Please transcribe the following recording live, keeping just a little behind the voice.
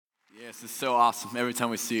Yes, it's so awesome. Every time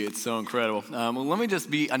we see it, it's so incredible. Well, let me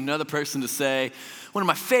just be another person to say one of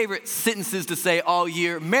my favorite sentences to say all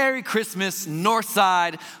year. Merry Christmas,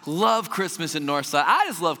 Northside. Love Christmas in Northside. I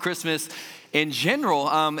just love Christmas in general.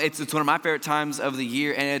 It's one of my favorite times of the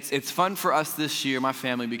year, and it's fun for us this year, my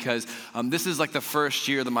family, because this is like the first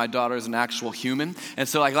year that my daughter is an actual human. And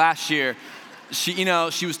so like last year, she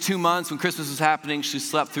was 2 months when Christmas was happening. She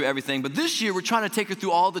slept through everything. But this year, we're trying to take her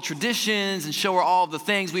through all the traditions and show her all of the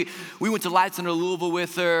things. We went to Light Center Louisville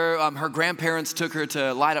with her. Her grandparents took her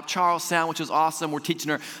to Light Up Charlestown, which was awesome. We're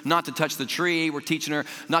teaching her not to touch the tree. We're teaching her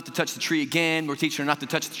not to touch the tree again. We're teaching her not to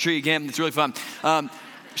touch the tree again. It's really fun.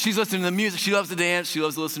 She's listening to the music. She loves to dance. She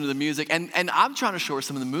loves to listen to the music. And I'm trying to show her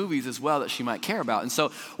some of the movies as well that she might care about. And so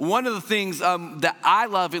one of the things that I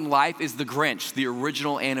love in life is The Grinch. The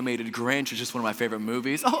original animated Grinch is just one of my favorite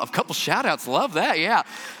movies. Oh, a couple shout outs. Love that. Yeah.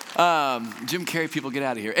 Jim Carrey, people get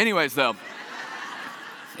out of here. Anyways, though,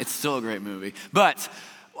 it's still a great movie. But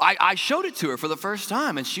I showed it to her for the first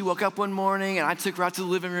time, and she woke up one morning, and I took her out to the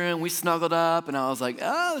living room. We snuggled up, and I was like,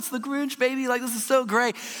 oh, it's The Grinch, baby. Like, this is so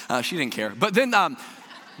great. She didn't care. But then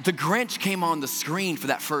The Grinch came on the screen for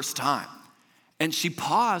that first time. And she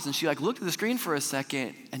paused and she looked at the screen for a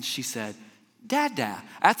second and she said, Dada,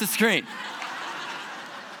 at the screen.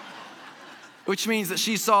 Which means that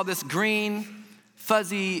she saw this green,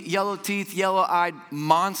 fuzzy, yellow teeth, yellow-eyed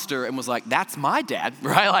monster and was like, that's my dad,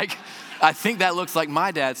 right? I think that looks like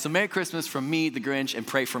my dad. So Merry Christmas from me, The Grinch, and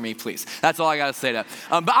pray for me, please. That's all I got to say to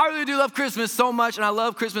that. But I really do love Christmas so much, and I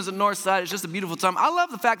love Christmas at Northside. It's just a beautiful time. I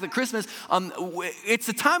love the fact that Christmas, it's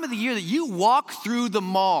the time of the year that you walk through the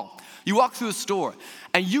mall. You walk through a store,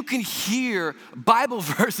 and you can hear Bible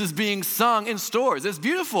verses being sung in stores. It's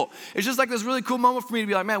beautiful. It's just like this really cool moment for me to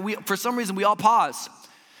be like, man, for some reason, we all pause.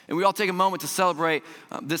 And we all take a moment to celebrate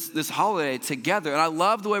this holiday together. And I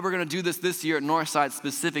love the way we're going to do this year at Northside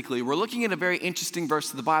specifically. We're looking at a very interesting verse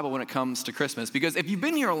of the Bible when it comes to Christmas. Because if you've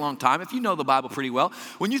been here a long time, if you know the Bible pretty well,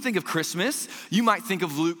 when you think of Christmas, you might think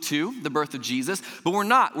of Luke 2, the birth of Jesus. But we're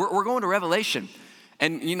not. We're going to Revelation.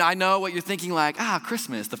 And I know what you're thinking,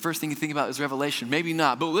 Christmas. The first thing you think about is Revelation. Maybe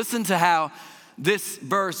not. But listen to how this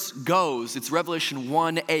verse goes. It's Revelation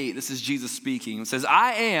 1:8. This is Jesus speaking. It says,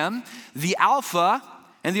 I am the Alpha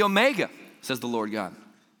and the Omega, says the Lord God,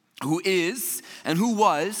 who is and who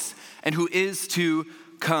was and who is to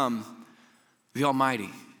come, the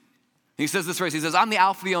Almighty. He says this phrase, he says, I'm the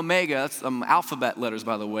Alpha, the Omega. That's alphabet letters,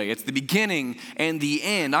 by the way. It's the beginning and the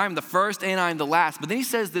end. I am the first and I am the last. But then he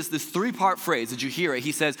says this three-part phrase. Did you hear it?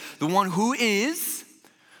 He says, the one who is,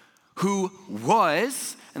 who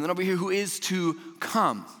was, and then over here, who is to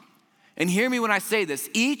come. And hear me when I say this.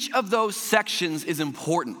 Each of those sections is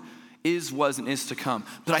important. Is, was, and is to come.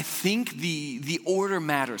 But I think the order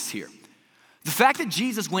matters here. The fact that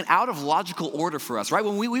Jesus went out of logical order for us, right?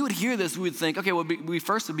 When we would hear this, we would think, okay, well, we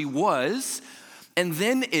first would be was, and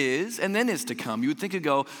then is to come. You would think it'd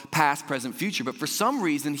go past, present, future. But for some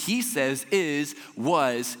reason, he says is,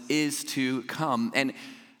 was, is to come. And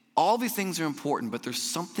all these things are important, but there's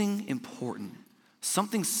something important,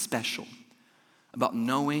 something special about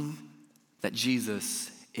knowing that Jesus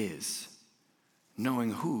is.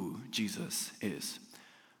 Knowing who Jesus is.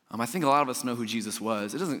 I think a lot of us know who Jesus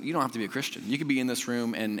was. You don't have to be a Christian. You could be in this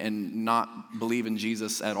room and not believe in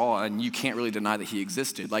Jesus at all, and you can't really deny that he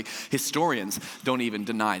existed. Historians don't even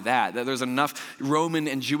deny that. There's enough Roman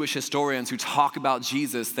and Jewish historians who talk about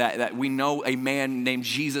Jesus that we know a man named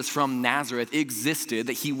Jesus from Nazareth existed,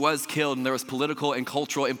 that he was killed, and there was political and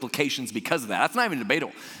cultural implications because of that. That's not even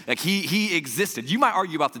debatable. He existed. You might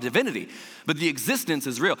argue about the divinity, but the existence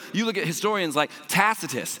is real. You look at historians like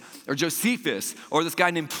Tacitus or Josephus or this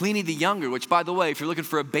guy named Pliny the Younger, which, by the way, if you're looking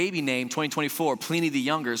for a baby name, 2024, Pliny the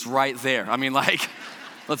Younger is right there.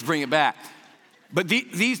 Let's bring it back. But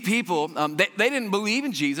these people, they didn't believe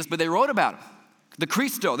in Jesus, but they wrote about him. The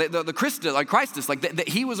Christo, the Christus, that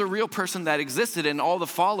he was a real person that existed and all the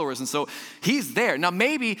followers, and so he's there. Now,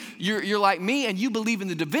 maybe you're like me and you believe in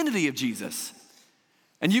the divinity of Jesus.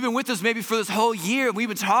 And you've been with us maybe for this whole year. We've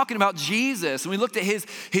been talking about Jesus, and we looked at his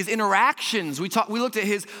interactions. We looked at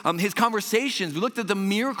his conversations. We looked at the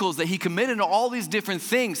miracles that he committed and all these different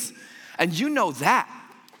things. And you know that.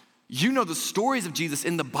 You know the stories of Jesus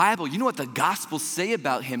in the Bible. You know what the Gospels say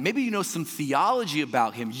about him. Maybe you know some theology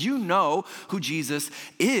about him. You know who Jesus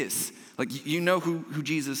is. You know who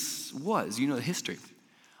Jesus was. You know the history.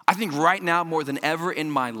 I think right now, more than ever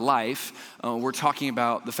in my life, we're talking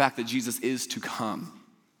about the fact that Jesus is to come.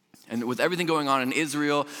 And with everything going on in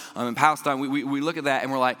Israel and Palestine, we look at that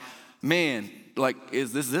and we're like, man,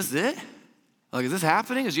 is this it? Like, is this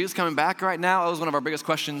happening? Is Jesus coming back right now? That was one of our biggest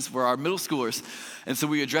questions for our middle schoolers. And so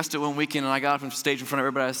we addressed it one weekend, and I got up on stage in front of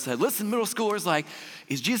everybody. I said, listen, middle schoolers, like,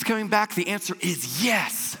 is Jesus coming back? The answer is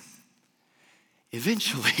yes,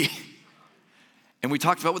 eventually. And we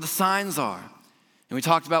talked about what the signs are. And we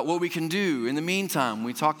talked about what we can do in the meantime.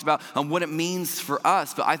 We talked about what it means for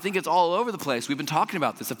us. But I think it's all over the place. We've been talking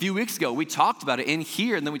about this. A few weeks ago, we talked about it in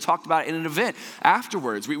here, and then we talked about it in an event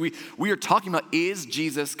afterwards. We are talking about, is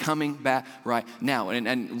Jesus coming back right now?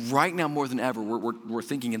 And right now, more than ever, we're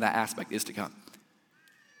thinking in that aspect, is to come.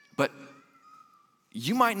 But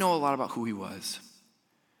you might know a lot about who he was.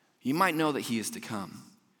 You might know that he is to come.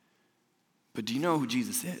 But do you know who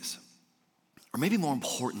Jesus is? Or maybe more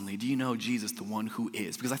importantly, do you know Jesus, the one who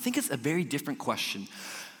is? Because I think it's a very different question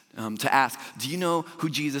to ask. Do you know who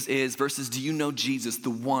Jesus is versus do you know Jesus, the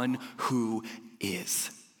one who is?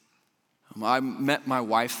 I met my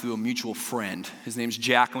wife through a mutual friend. His name's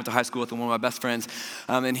Jack. I went to high school with him, one of my best friends.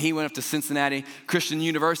 And he went up to Cincinnati Christian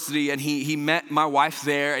University, and he met my wife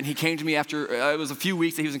there. And he came to me after, it was a few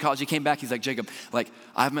weeks that he was in college. He came back, he's like, Jacob, like,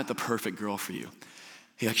 I've met the perfect girl for you.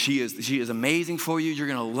 Like, she is amazing for you. You're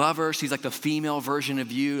gonna love her. She's like the female version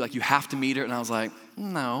of you. Like, you have to meet her. And I was like,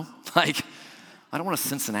 no, like, I don't want a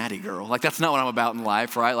Cincinnati girl. Like, that's not what I'm about in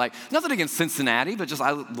life, right? Like, nothing against Cincinnati, but just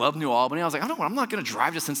I love New Albany. I was like, I'm not gonna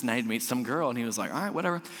drive to Cincinnati to meet some girl. And he was like, all right,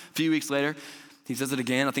 whatever. A few weeks later, he says it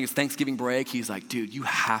again. I think it's Thanksgiving break. He's like, dude, you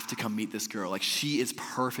have to come meet this girl. Like, she is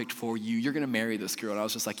perfect for you. You're gonna marry this girl. And I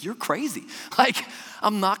was just like, you're crazy. Like,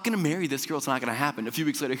 I'm not gonna marry this girl. It's not gonna happen. A few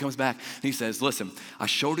weeks later, he comes back and he says, listen, I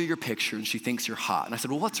showed her your picture and she thinks you're hot. And I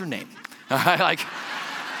said, well, what's her name? Like,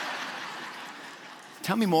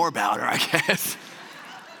 tell me more about her, I guess.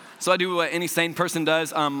 So I do what any sane person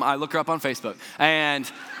does. I look her up on Facebook.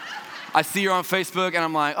 And I see her on Facebook, and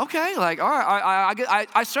I'm like, okay, like, all right,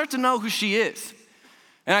 I start to know who she is.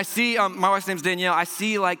 And I see, my wife's name's Danielle, I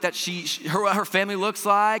see like that her family looks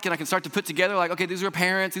like, and I can start to put together like, okay, these are her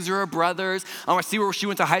parents, these are her brothers. I see where she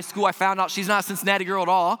went to high school. I found out she's not a Cincinnati girl at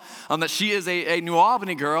all, that she is a New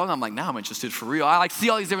Albany girl. And I'm like, now I'm interested for real. I like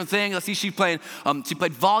see all these different things. I see she played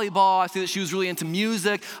volleyball. I see that she was really into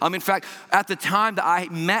music. In fact, at the time that I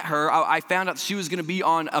met her, I found out she was gonna be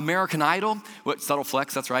on American Idol. What, subtle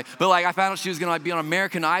flex, that's right. But like, I found out she was gonna be on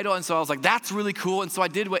American Idol, and so I was like, that's really cool. And so I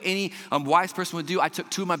did what any wise person would do. I took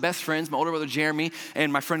two of my best friends, my older brother Jeremy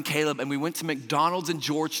and my friend Caleb, and we went to McDonald's in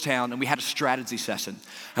Georgetown, and we had a strategy session,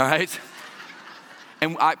 all right?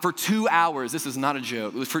 And for 2 hours, this is not a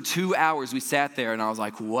joke, for 2 hours we sat there, and I was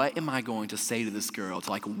like, what am I going to say to this girl to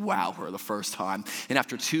like wow her the first time? And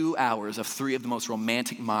after 2 hours of three of the most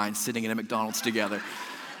romantic minds sitting in a McDonald's together,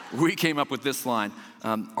 we came up with this line,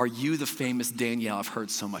 are you the famous Danielle I've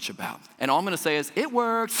heard so much about? And all I'm gonna say is, it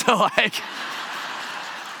worked. So like,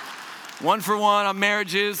 1 for 1 on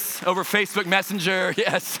marriages over Facebook Messenger,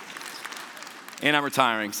 yes. And I'm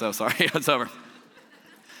retiring, so sorry, it's over.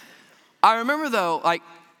 I remember though, like,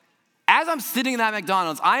 as I'm sitting in that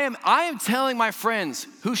McDonald's, I am telling my friends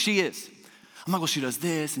who she is. I'm like, well, she does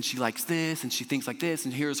this, and she likes this, and she thinks like this,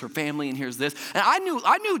 and here's her family, and here's this. And I knew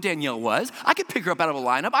who Danielle was. I could pick her up out of a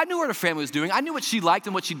lineup. I knew what her family was doing. I knew what she liked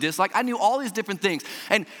and what she disliked. I knew all these different things.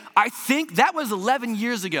 And I think that was 11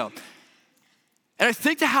 years ago. And I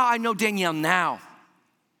think to how I know Danielle now,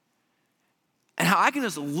 and how I can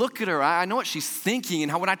just look at her, I know what she's thinking,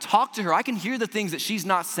 and how when I talk to her, I can hear the things that she's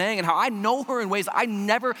not saying, and how I know her in ways I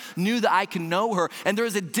never knew that I can know her. And there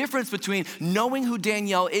is a difference between knowing who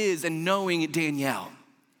Danielle is and knowing Danielle.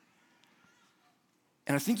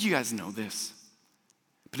 And I think you guys know this,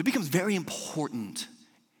 but it becomes very important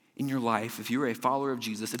in your life if you're a follower of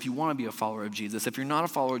Jesus, if you want to be a follower of Jesus, if you're not a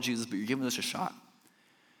follower of Jesus, but you're giving this a shot,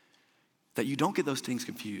 that you don't get those things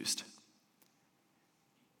confused.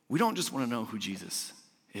 We don't just want to know who Jesus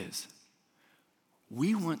is.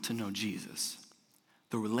 We want to know Jesus,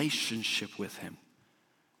 the relationship with him.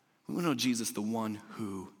 We want to know Jesus, the one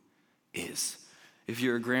who is. If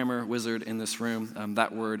you're a grammar wizard in this room,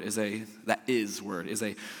 that is word is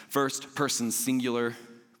a first person singular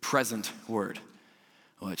present word,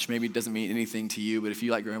 which maybe doesn't mean anything to you, but if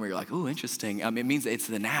you like grammar, you're like, oh, interesting. It means that it's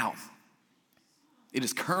the now. It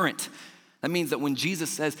is current. That means that when Jesus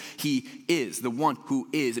says he is the one who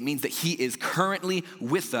is, it means that he is currently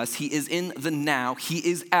with us. He is in the now. He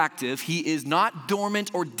is active. He is not dormant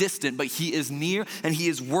or distant, but he is near and he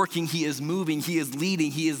is working. He is moving. He is leading.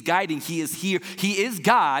 He is guiding. He is here. He is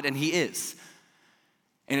God and he is.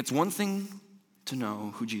 And it's one thing to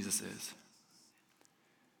know who Jesus is,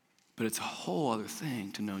 but it's a whole other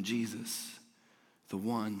thing to know Jesus, the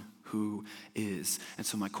one who is. And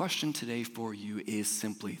so my question today for you is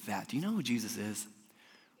simply that. Do you know who Jesus is?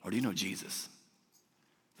 Or do you know Jesus,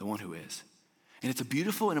 the one who is? And it's a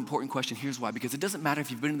beautiful and important question. Here's why. Because it doesn't matter if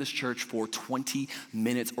you've been in this church for 20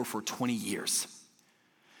 minutes or for 20 years.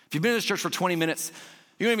 If you've been in this church for 20 minutes,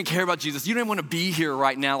 you don't even care about Jesus. You don't even want to be here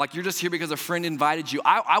right now. Like you're just here because a friend invited you.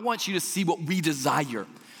 I want you to see what we desire.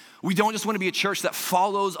 We don't just want to be a church that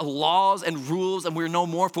follows laws and rules and we're no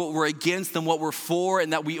more for what we're against than what we're for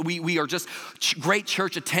and that we are just great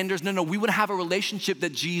church attenders. No, we want to have a relationship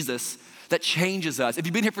that changes us. If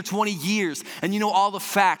you've been here for 20 years and you know all the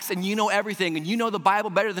facts and you know everything and you know the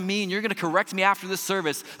Bible better than me and you're going to correct me after this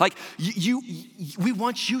service, like we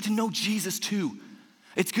want you to know Jesus too.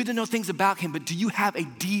 It's good to know things about him, but do you have a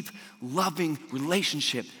deep, loving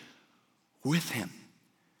relationship with him?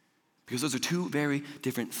 Because those are two very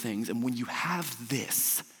different things. And when you have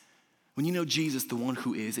this, when you know Jesus, the one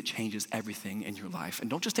who is, it changes everything in your life. And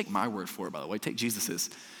don't just take my word for it, by the way, take Jesus's.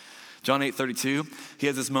 John 8:32, he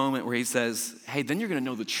has this moment where he says, hey, then you're gonna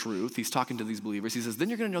know the truth. He's talking to these believers. He says, then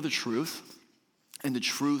you're gonna know the truth, and the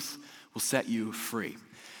truth will set you free.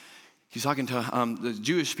 He's talking to the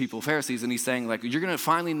Jewish people, Pharisees, and he's saying, like, you're going to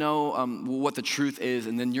finally know what the truth is,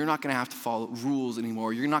 and then you're not going to have to follow rules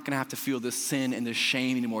anymore. You're not going to have to feel this sin and this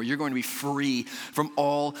shame anymore. You're going to be free from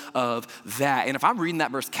all of that. And if I'm reading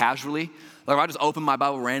that verse casually, like if I just open my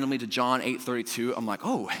Bible randomly to John 8:32, I'm like,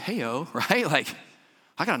 oh, hey-o, right? Like,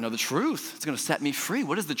 I got to know the truth. It's going to set me free.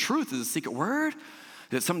 What is the truth? Is it a secret word?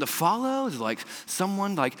 Is it something to follow? Is it like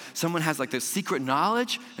someone has like this secret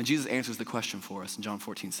knowledge? And Jesus answers the question for us in John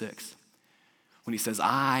 14:6. When he says,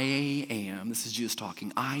 I am, this is Jesus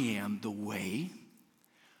talking, I am the way,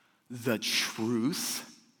 the truth,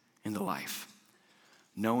 and the life.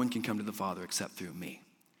 No one can come to the Father except through me.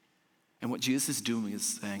 And what Jesus is doing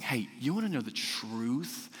is saying, hey, you want to know the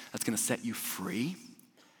truth that's going to set you free?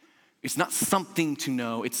 It's not something to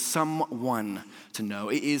know, it's someone to know.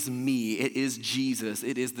 It is me, it is Jesus,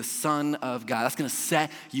 it is the Son of God. That's going to set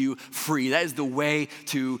you free. That is the way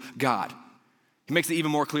to God. He makes it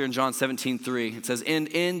even more clear in John 17:3. It says, and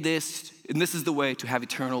this is the way to have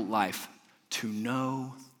eternal life, to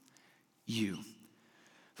know you,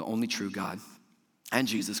 the only true God, and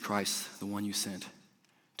Jesus Christ, the one you sent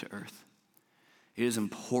to earth. It is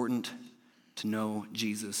important to know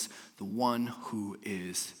Jesus, the one who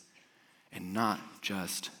is, and not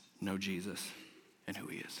just know Jesus and who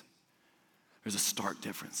he is. There's a stark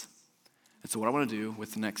difference. And so what I want to do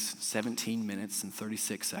with the next 17 minutes and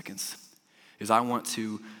 36 seconds is I want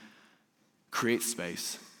to create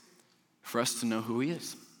space for us to know who he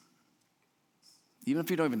is. Even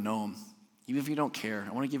if you don't even know him, even if you don't care,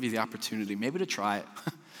 I want to give you the opportunity maybe to try it.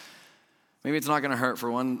 Maybe it's not going to hurt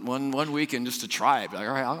for one weekend just to try it. Be like,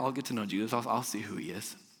 all right, I'll get to know Jesus. I'll see who he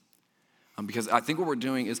is. Because I think what we're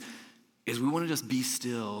doing is we want to just be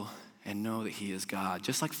still and know that he is God.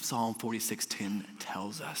 Just like Psalm 46:10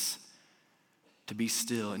 tells us. To be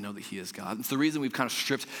still and know that he is God. It's the reason we've kind of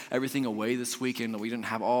stripped everything away this weekend. We didn't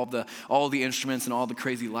have all the instruments and all the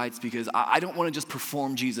crazy lights because I don't want to just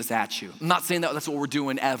perform Jesus at you. I'm not saying that that's what we're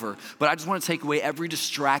doing ever, but I just want to take away every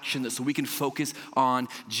distraction so we can focus on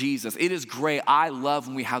Jesus. It is great. I love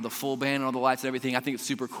when we have the full band and all the lights and everything. I think it's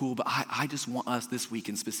super cool, but I just want us this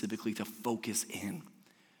weekend specifically to focus in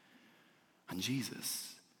on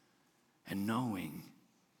Jesus and knowing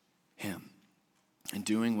him. And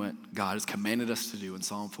doing what God has commanded us to do in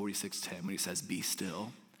Psalm 46:10 when he says, be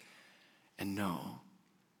still and know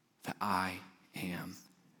that I am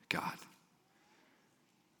God.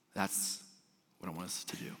 That's what I want us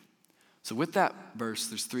to do. So with that verse,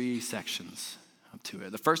 there's 3 sections to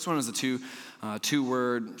it. The first one is a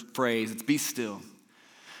two-word phrase. It's be still.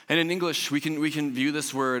 And in English, we can view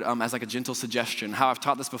this word as like a gentle suggestion. How I've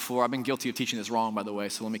taught this before, I've been guilty of teaching this wrong, by the way,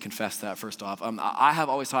 so let me confess that first off. I have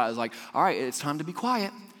always taught it as like, all right, it's time to be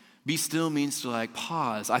quiet. Be still means to like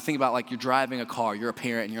pause. I think about like you're driving a car, you're a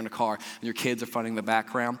parent and you're in a car and your kids are fighting in the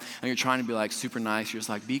background and you're trying to be like super nice. You're just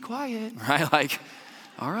like, be quiet, right? Like,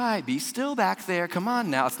 all right, be still back there. Come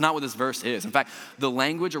on now. It's not what this verse is. In fact, the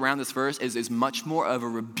language around this verse is much more of a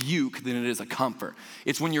rebuke than it is a comfort.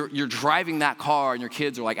 It's when you're driving that car and your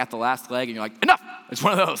kids are like at the last leg and you're like, enough. It's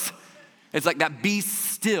one of those. It's like that be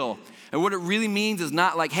still. And what it really means is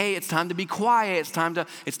not like, hey, it's time to be quiet. It's time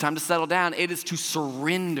to settle down. It is to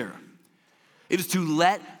surrender. It is to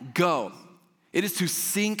let go. It is to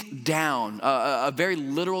sink down. A very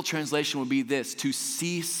literal translation would be this, to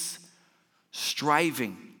cease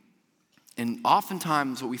striving. And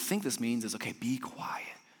oftentimes what we think this means is, okay, be quiet.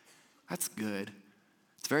 That's good.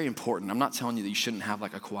 It's very important. I'm not telling you that you shouldn't have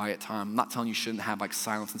like a quiet time. I'm not telling you shouldn't have like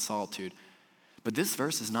silence and solitude. But this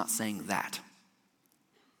verse is not saying that.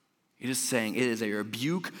 It is saying it is a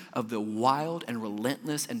rebuke of the wild and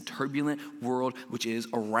relentless and turbulent world which is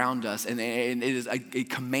around us. And it is a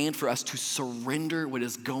command for us to surrender what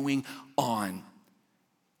is going on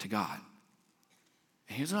to God.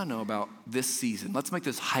 And here's what I know about this season. Let's make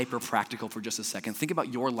this hyper practical for just a second. Think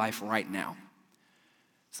about your life right now.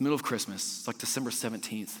 It's the middle of Christmas. It's like December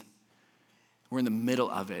 17th. We're in the middle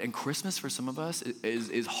of it. And Christmas for some of us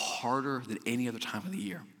is harder than any other time of the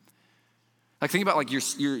year. Like think about like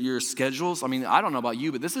your schedules. I mean, I don't know about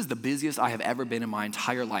you, but this is the busiest I have ever been in my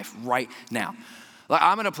entire life right now. Like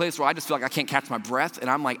I'm in a place where I just feel like I can't catch my breath and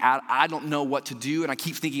I'm like, I don't know what to do. And I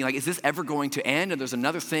keep thinking like, is this ever going to end? And there's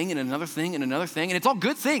another thing and another thing and another thing. And it's all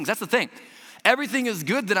good things, that's the thing. Everything is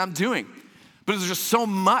good that I'm doing. But there's just so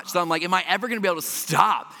much that I'm like, am I ever gonna be able to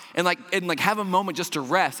stop and have a moment just to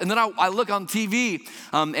rest? And then I look on TV,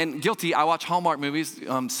 and guilty, I watch Hallmark movies,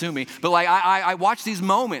 sue me. But like I watch these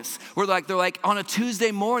moments where they're like on a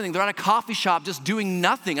Tuesday morning, they're at a coffee shop just doing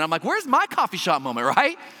nothing. And I'm like, where's my coffee shop moment,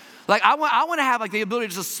 right? Like I want to have like the ability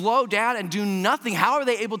to just slow down and do nothing. How are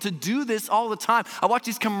they able to do this all the time? I watch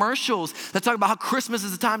these commercials that talk about how Christmas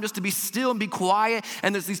is a time just to be still and be quiet.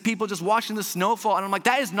 And there's these people just watching the snowfall. And I'm like,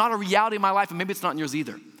 that is not a reality in my life. And maybe it's not in yours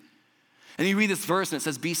either. And you read this verse and it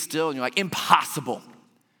says, be still. And you're like, impossible.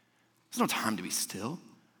 There's no time to be still.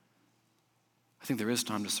 I think there is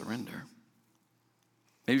time to surrender.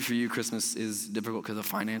 Maybe for you, Christmas is difficult because of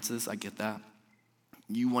finances. I get that.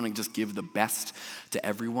 You want to just give the best to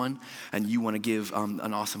everyone, and you want to give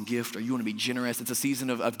an awesome gift, or you want to be generous. It's a season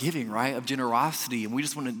of giving, right? Of generosity, and we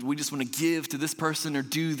just want to give to this person, or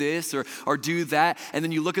do this, or do that. And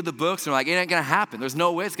then you look at the books, and you're like, it ain't gonna happen. There's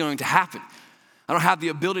no way it's going to happen. I don't have the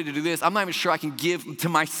ability to do this. I'm not even sure I can give to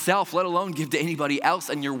myself, let alone give to anybody else.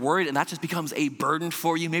 And you're worried, and that just becomes a burden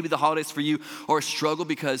for you. Maybe the holidays for you are a struggle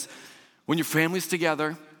because when your family's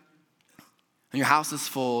together, and your house is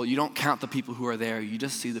full, you don't count the people who are there, you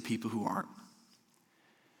just see the people who aren't.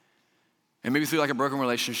 And maybe through like a broken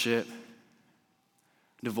relationship,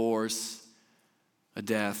 divorce, a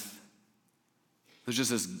death, there's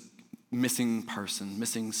just this missing person,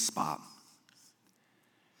 missing spot.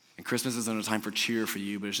 And Christmas isn't a time for cheer for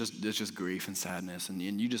you, but it's just grief and sadness, and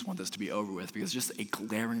you just want this to be over with because it's just a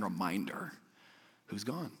glaring reminder who's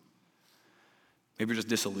gone. Maybe you're just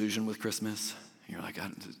disillusioned with Christmas. You're like,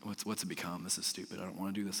 what's it become? This is stupid. I don't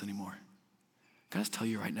want to do this anymore. Can I just tell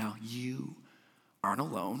you right now, you aren't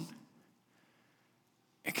alone.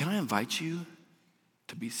 And can I invite you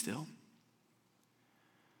to be still?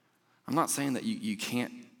 I'm not saying that you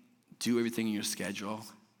can't do everything in your schedule.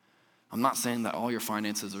 I'm not saying that all your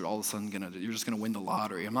finances are all of a sudden you're just gonna win the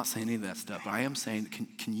lottery. I'm not saying any of that stuff, but I am saying,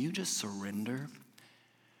 can you just surrender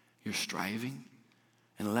your striving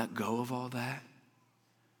and let go of all that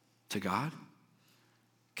to God?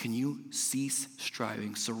 Can you cease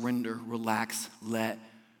striving, surrender, relax, let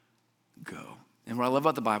go? And what I love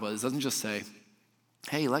about the Bible is it doesn't just say,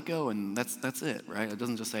 hey, let go, and that's it, right? It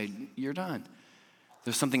doesn't just say, you're done.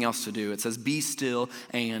 There's something else to do. It says, be still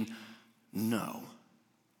and know.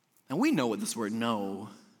 And we know what this word know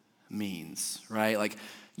means, right? Like,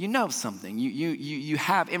 you know something. You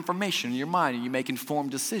have information in your mind, and you make informed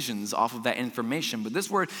decisions off of that information. But this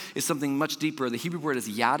word is something much deeper. The Hebrew word is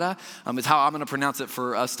yada. It's how I'm going to pronounce it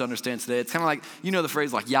for us to understand today. It's kind of like, you know the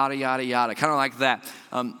phrase like yada, yada, yada, kind of like that.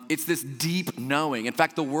 It's this deep knowing. In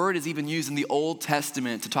fact, the word is even used in the Old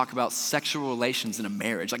Testament to talk about sexual relations in a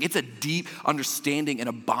marriage. Like it's a deep understanding and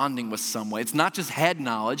a bonding with someone. It's not just head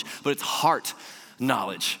knowledge, but it's heart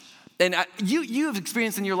knowledge. And you have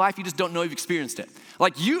experienced in your life, you just don't know you've experienced it.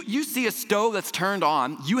 Like you see a stove that's turned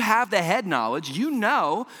on, you have the head knowledge, you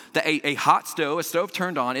know that a hot stove, a stove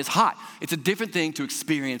turned on is hot. It's a different thing to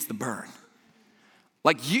experience the burn.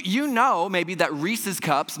 Like you know maybe that Reese's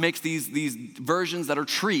Cups makes these versions that are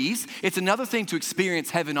trees. It's another thing to experience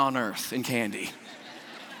heaven on earth in candy.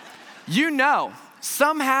 You know,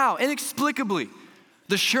 somehow, inexplicably,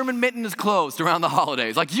 the Sherman Mitten is closed around the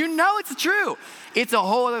holidays. Like, you know it's true. It's a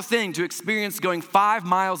whole other thing to experience going 5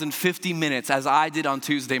 miles in 50 minutes as I did on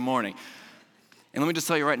Tuesday morning. And let me just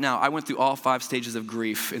tell you right now, I went through all 5 stages of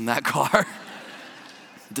grief in that car.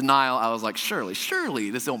 Denial, I was like, surely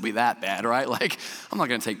this won't be that bad, right? Like, I'm not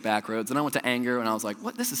gonna take back roads. And I went to anger and I was like,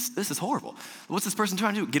 what, this is horrible. What's this person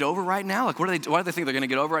trying to do? Get over right now? Like, why do they think they're gonna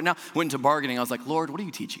get over right now? Went into bargaining, I was like, Lord, what are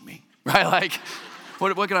you teaching me? Right, like,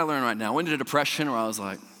 what can I learn right now? Went into depression where I was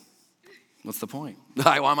like, what's the point?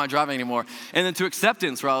 Why am I driving anymore? And then to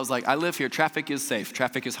acceptance where I was like, I live here, traffic is safe,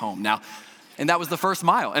 traffic is home. Now, and that was the first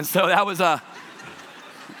mile. And so that was,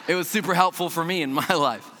 it was super helpful for me in my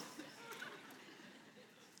life.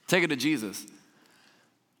 Take it to Jesus.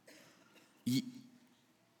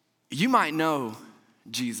 You might know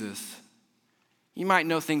Jesus, you might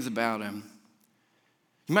know things about him.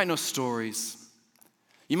 You might know stories.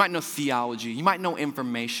 You might know theology. You might know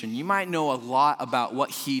information. You might know a lot about what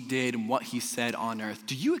he did and what he said on earth.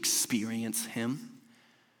 Do you experience him?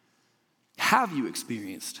 Have you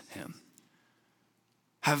experienced him?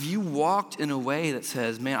 Have you walked in a way that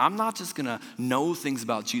says, man, I'm not just gonna know things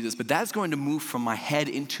about Jesus, but that's going to move from my head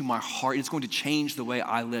into my heart. It's going to change the way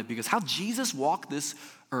I live, because how Jesus walked this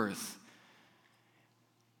earth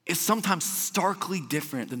is sometimes starkly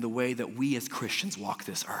different than the way that we as Christians walk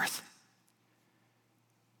this earth.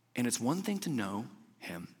 And it's one thing to know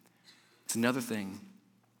him. It's another thing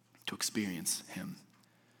to experience him.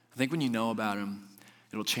 I think when you know about him,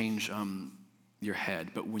 it'll change your head.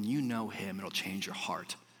 But when you know him, it'll change your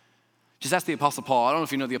heart. Just ask the Apostle Paul. I don't know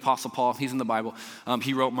if you know the Apostle Paul. He's in the Bible.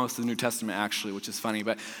 He wrote most of the New Testament, actually, which is funny.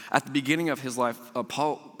 But at the beginning of his life,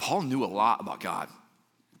 Paul knew a lot about God.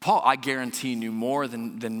 Paul, I guarantee, knew more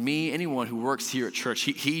than me, anyone who works here at church.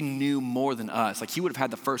 He knew more than us. Like, he would have had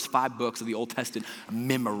the first 5 books of the Old Testament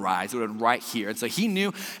memorized. It would have been right here. And so he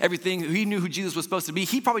knew everything. He knew who Jesus was supposed to be.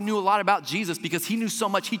 He probably knew a lot about Jesus because he knew so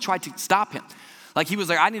much he tried to stop him. Like, he was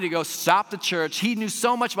like, I need to go stop the church. He knew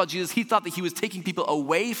so much about Jesus. He thought that he was taking people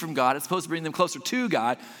away from God. It's supposed to bring them closer to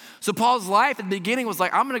God. So Paul's life at the beginning was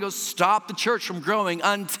like, I'm going to go stop the church from growing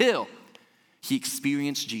until he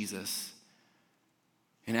experienced Jesus.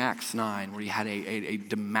 In Acts 9, where he had a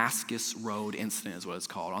Damascus Road incident is what it's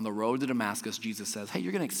called. On the road to Damascus, Jesus says, hey,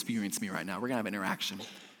 you're going to experience me right now. We're going to have an interaction.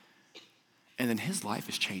 And then his life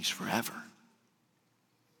has changed forever.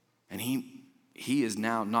 And he is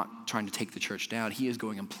now not trying to take the church down. He is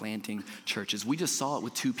going and planting churches. We just saw it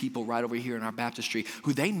with 2 people right over here in our baptistry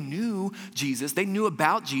who they knew Jesus. They knew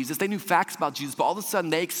about Jesus. They knew facts about Jesus. But all of a sudden,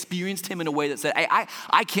 they experienced him in a way that said, hey,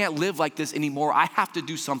 I can't live like this anymore. I have to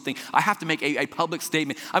do something. I have to make a public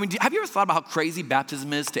statement. I mean, have you ever thought about how crazy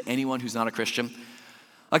baptism is to anyone who's not a Christian?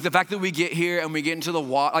 Like, the fact that we get here and we get into the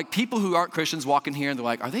water. Like, people who aren't Christians walk in here and they're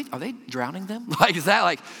like, are they drowning them? Like, is that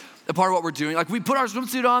like a part of what we're doing? Like, we put our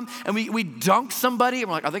swimsuit on and we dunk somebody and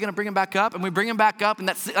we're like, are they gonna bring him back up? And we bring him back up, and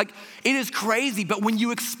that's like, it is crazy. But when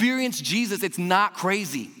you experience Jesus, it's not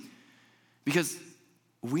crazy, because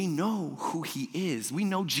we know who he is. We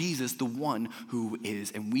know Jesus, the one who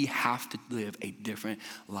is, and we have to live a different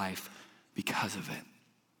life because of it.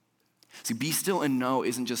 See, be still and know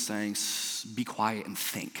isn't just saying be quiet and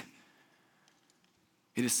think.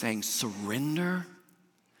 It is saying surrender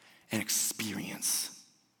and experience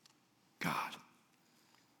God.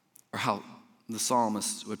 Or how the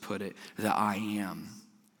psalmist would put it, that I am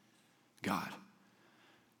God.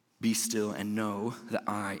 Be still and know that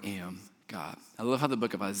I am God. I love how the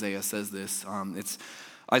book of Isaiah says this.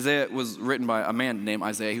 Isaiah was written by a man named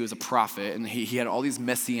Isaiah. He was a prophet, and he had all these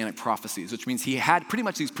messianic prophecies, which means he had pretty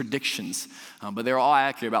much these predictions, but they were all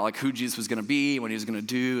accurate about like who Jesus was going to be, what he was going to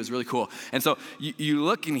do. It was really cool. And so you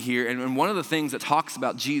look in here, and one of the things that talks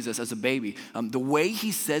about Jesus as a baby, the way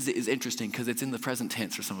he says it is interesting because it's in the present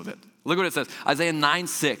tense for some of it. Look what it says. Isaiah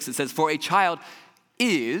 9:6. It says, for a child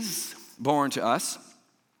is born to us,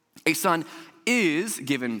 a son is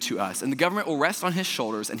given to us, and the government will rest on his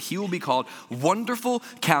shoulders, and he will be called Wonderful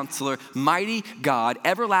Counselor, Mighty God,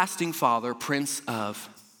 Everlasting Father, Prince of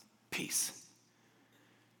Peace.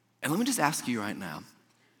 And let me just ask you right now,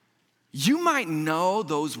 you might know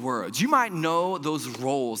those words, you might know those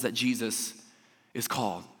roles that Jesus is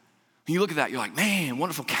called. When you look at that, you're like, man,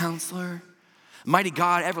 Wonderful Counselor, Mighty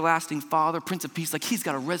God, Everlasting Father, Prince of Peace. Like, he's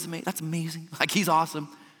got a resume, that's amazing, like he's awesome.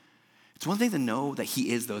 It's one thing to know that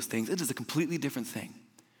he is those things. It is a completely different thing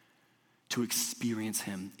to experience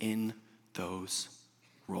him in those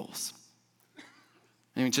roles.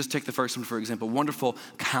 I mean, just take the first one, for example, Wonderful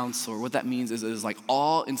Counselor. What that means is like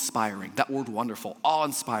awe-inspiring. That word wonderful,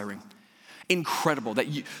 awe-inspiring, incredible. That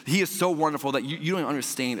he is so wonderful that you don't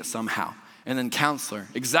understand it somehow. And then Counselor,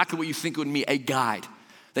 exactly what you think would be a guide.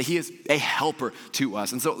 That he is a helper to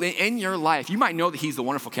us. And so in your life, you might know that he's the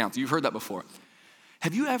Wonderful Counselor. You've heard that before.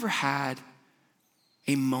 Have you ever had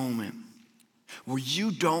a moment where you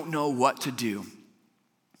don't know what to do?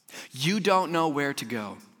 You don't know where to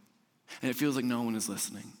go, and it feels like no one is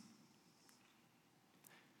listening.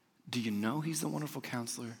 Do you know he's the Wonderful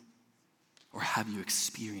Counselor, or have you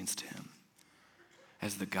experienced him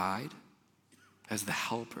as the guide, as the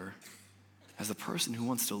helper, as the person who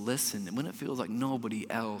wants to listen when it feels like nobody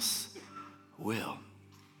else will?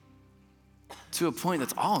 To a point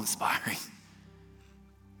that's awe-inspiring.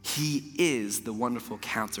 He is the Wonderful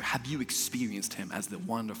Counselor. Have you experienced him as the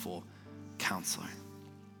Wonderful Counselor?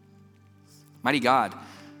 Mighty God.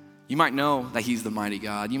 You might know that he's the mighty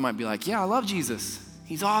God. You might be like, yeah, I love Jesus.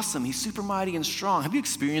 He's awesome. He's super mighty and strong.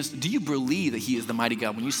 Do you believe that he is the mighty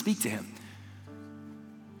God when you speak to him?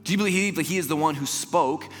 Do you believe that he is the one who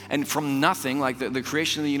spoke and from nothing, like the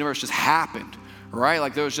creation of the universe just happened, right?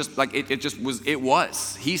 Like there was just, like it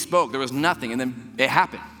was. He spoke, there was nothing, and then it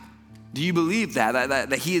happened. Do you believe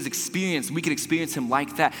that he is experienced, we can experience him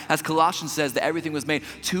like that? As Colossians says, that everything was made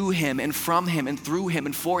to him and from him and through him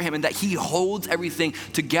and for him, and that he holds everything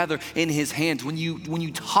together in his hands. When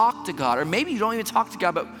you talk to God, or maybe you don't even talk to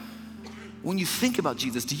God, but when you think about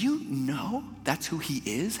Jesus, do you know that's who he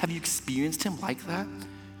is? Have you experienced him like that?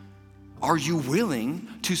 Are you willing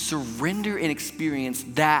to surrender and experience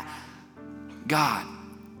that God?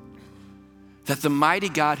 That the mighty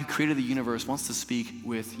God who created the universe wants to speak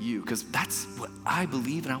with you, because that's what I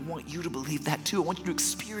believe, and I want you to believe that too. I want you to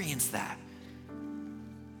experience that.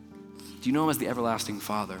 Do you know him as the everlasting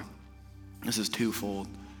Father? This is twofold.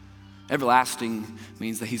 Everlasting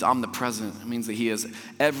means that he's omnipresent. It means that he is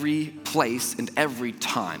every place and every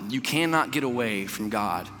time. You cannot get away from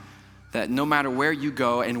God. That no matter where you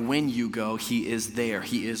go and when you go, he is there.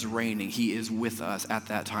 He is reigning. He is with us at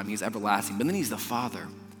that time. He's everlasting. But then he's the Father.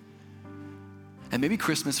 And maybe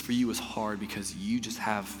Christmas for you is hard because you just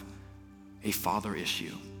have a father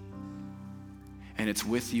issue. And it's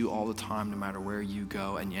with you all the time, no matter where you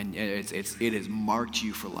go. And it has marked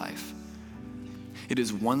you for life. It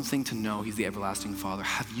is one thing to know he's the everlasting Father.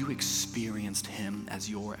 Have you experienced him as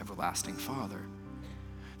your everlasting Father?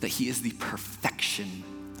 That he is the perfection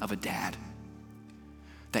of a dad.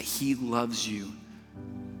 That he loves you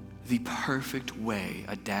the perfect way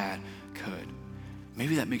a dad could.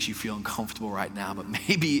 Maybe that makes you feel uncomfortable right now, but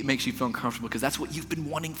maybe it makes you feel uncomfortable because that's what you've been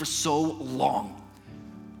wanting for so long.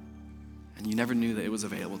 And you never knew that it was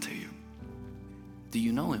available to you. Do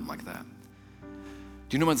you know him like that?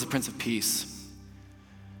 Do you know him as the Prince of Peace?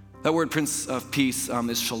 That word Prince of Peace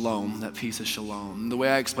is shalom. That peace is shalom. The way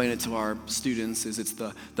I explain it to our students is it's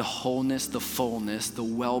the wholeness, the fullness, the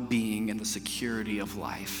well-being, and the security of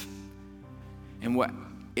life. And what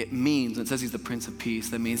it means, when it says he's the Prince of Peace,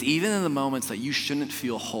 that means even in the moments that you shouldn't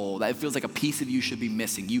feel whole, that it feels like a piece of you should be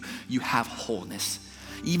missing, you have wholeness.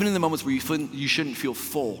 Even in the moments where you shouldn't feel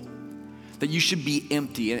full, that you should be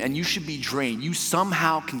empty and you should be drained, you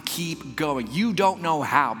somehow can keep going. You don't know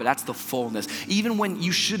how, but that's the fullness. Even when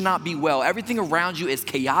you should not be well, everything around you is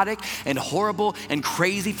chaotic and horrible and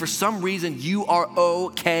crazy. For some reason, you are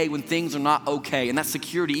okay when things are not okay. And that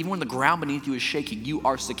security, even when the ground beneath you is shaking, you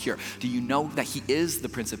are secure. Do you know that he is the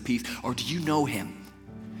Prince of Peace, or do you know him?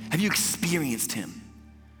 Have you experienced him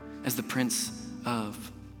as the Prince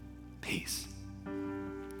of Peace?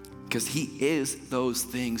 Because he is those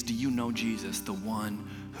things. Do you know Jesus, the one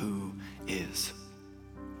who is?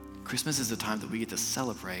 Christmas is a time that we get to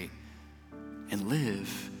celebrate and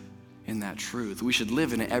live in that truth. We should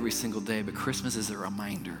live in it every single day, but Christmas is a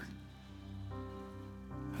reminder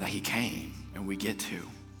that he came and we get to.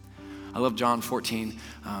 I love John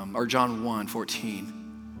 1:14.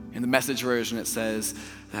 In the Message version, it says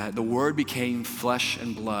that the Word became flesh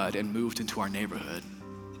and blood and moved into our neighborhood.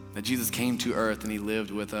 That Jesus came to earth and he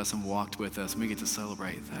lived with us and walked with us, and we get to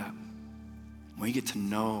celebrate that. We get to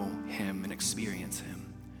know him and experience him.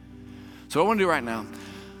 So what I want to do right now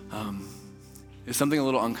is something a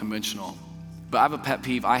little unconventional, but I have a pet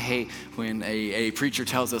peeve. I hate when a preacher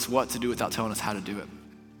tells us what to do without telling us how to do it.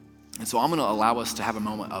 And so I'm going to allow us to have a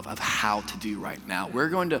moment of how to do right now. We're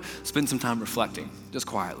going to spend some time reflecting, just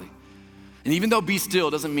quietly. And even though be still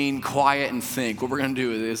doesn't mean quiet and think, what we're going to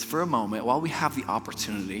do is for a moment, while we have the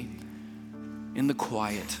opportunity, in the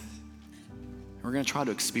quiet, we're going to try to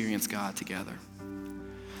experience God together.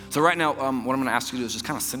 So right now, what I'm going to ask you to do is just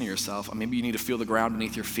kind of center yourself. Maybe you need to feel the ground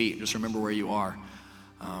beneath your feet. Just remember where you are.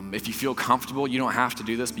 If you feel comfortable, you don't have to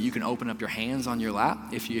do this, but you can open up your hands on your lap.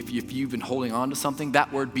 If you've been holding on to something,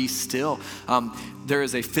 that word be still, there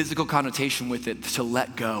is a physical connotation with it to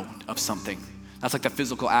let go of something. That's like the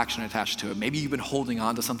physical action attached to it. Maybe you've been holding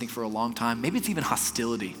on to something for a long time. Maybe it's even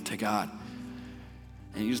hostility to God.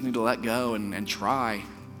 And you just need to let go and try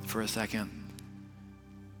for a second.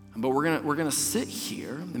 But we're gonna sit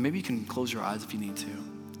here, and maybe you can close your eyes if you need to.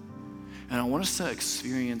 And I want us to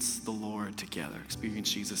experience the Lord together,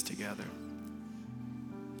 experience Jesus together.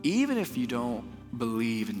 Even if you don't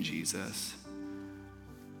believe in Jesus,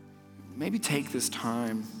 maybe take this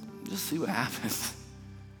time, just see what happens.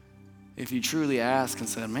 If you truly ask and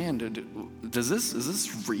say, man, is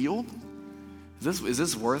this real? Is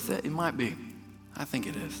this worth it? It might be. I think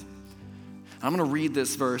it is. I'm going to read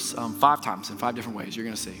this verse 5 times in 5 different ways. You're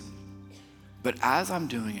going to see. But as I'm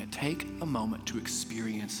doing it, take a moment to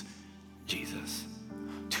experience Jesus,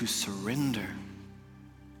 to surrender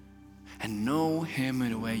and know him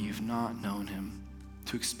in a way you've not known him,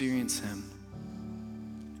 to experience him.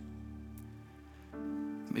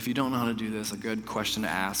 If you don't know how to do this, a good question to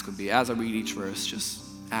ask would be, as I read each verse, just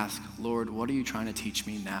ask, Lord, what are you trying to teach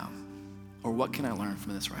me now? Or what can I learn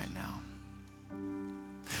from this right now?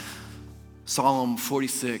 Psalm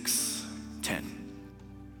 46:10.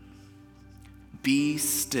 Be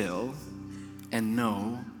still and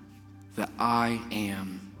know that I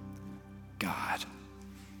am God.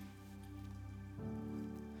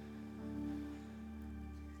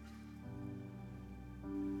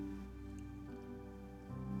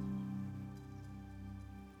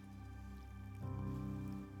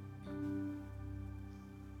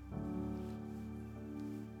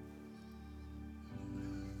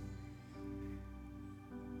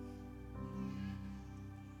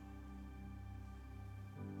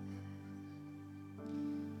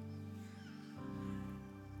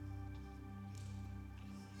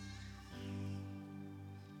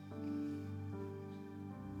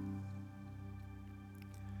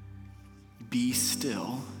 Be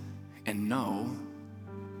still and know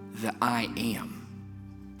that I am,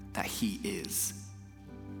 that he is.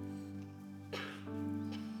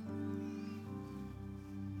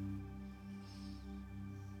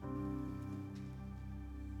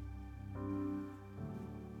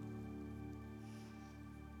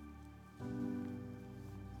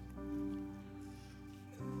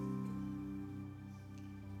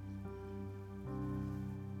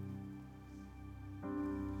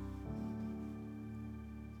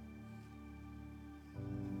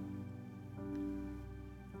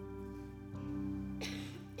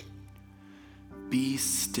 Be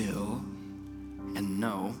still and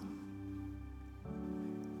know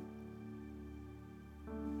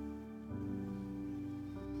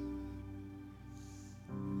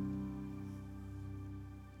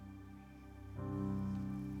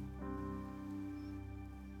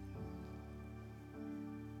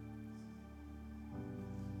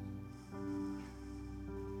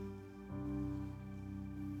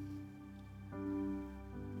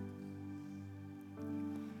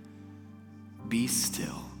be still.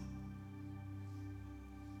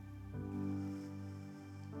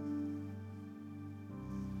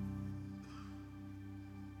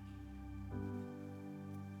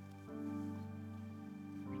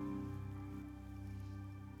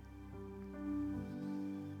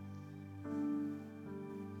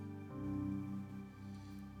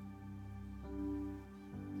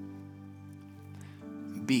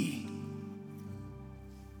 Be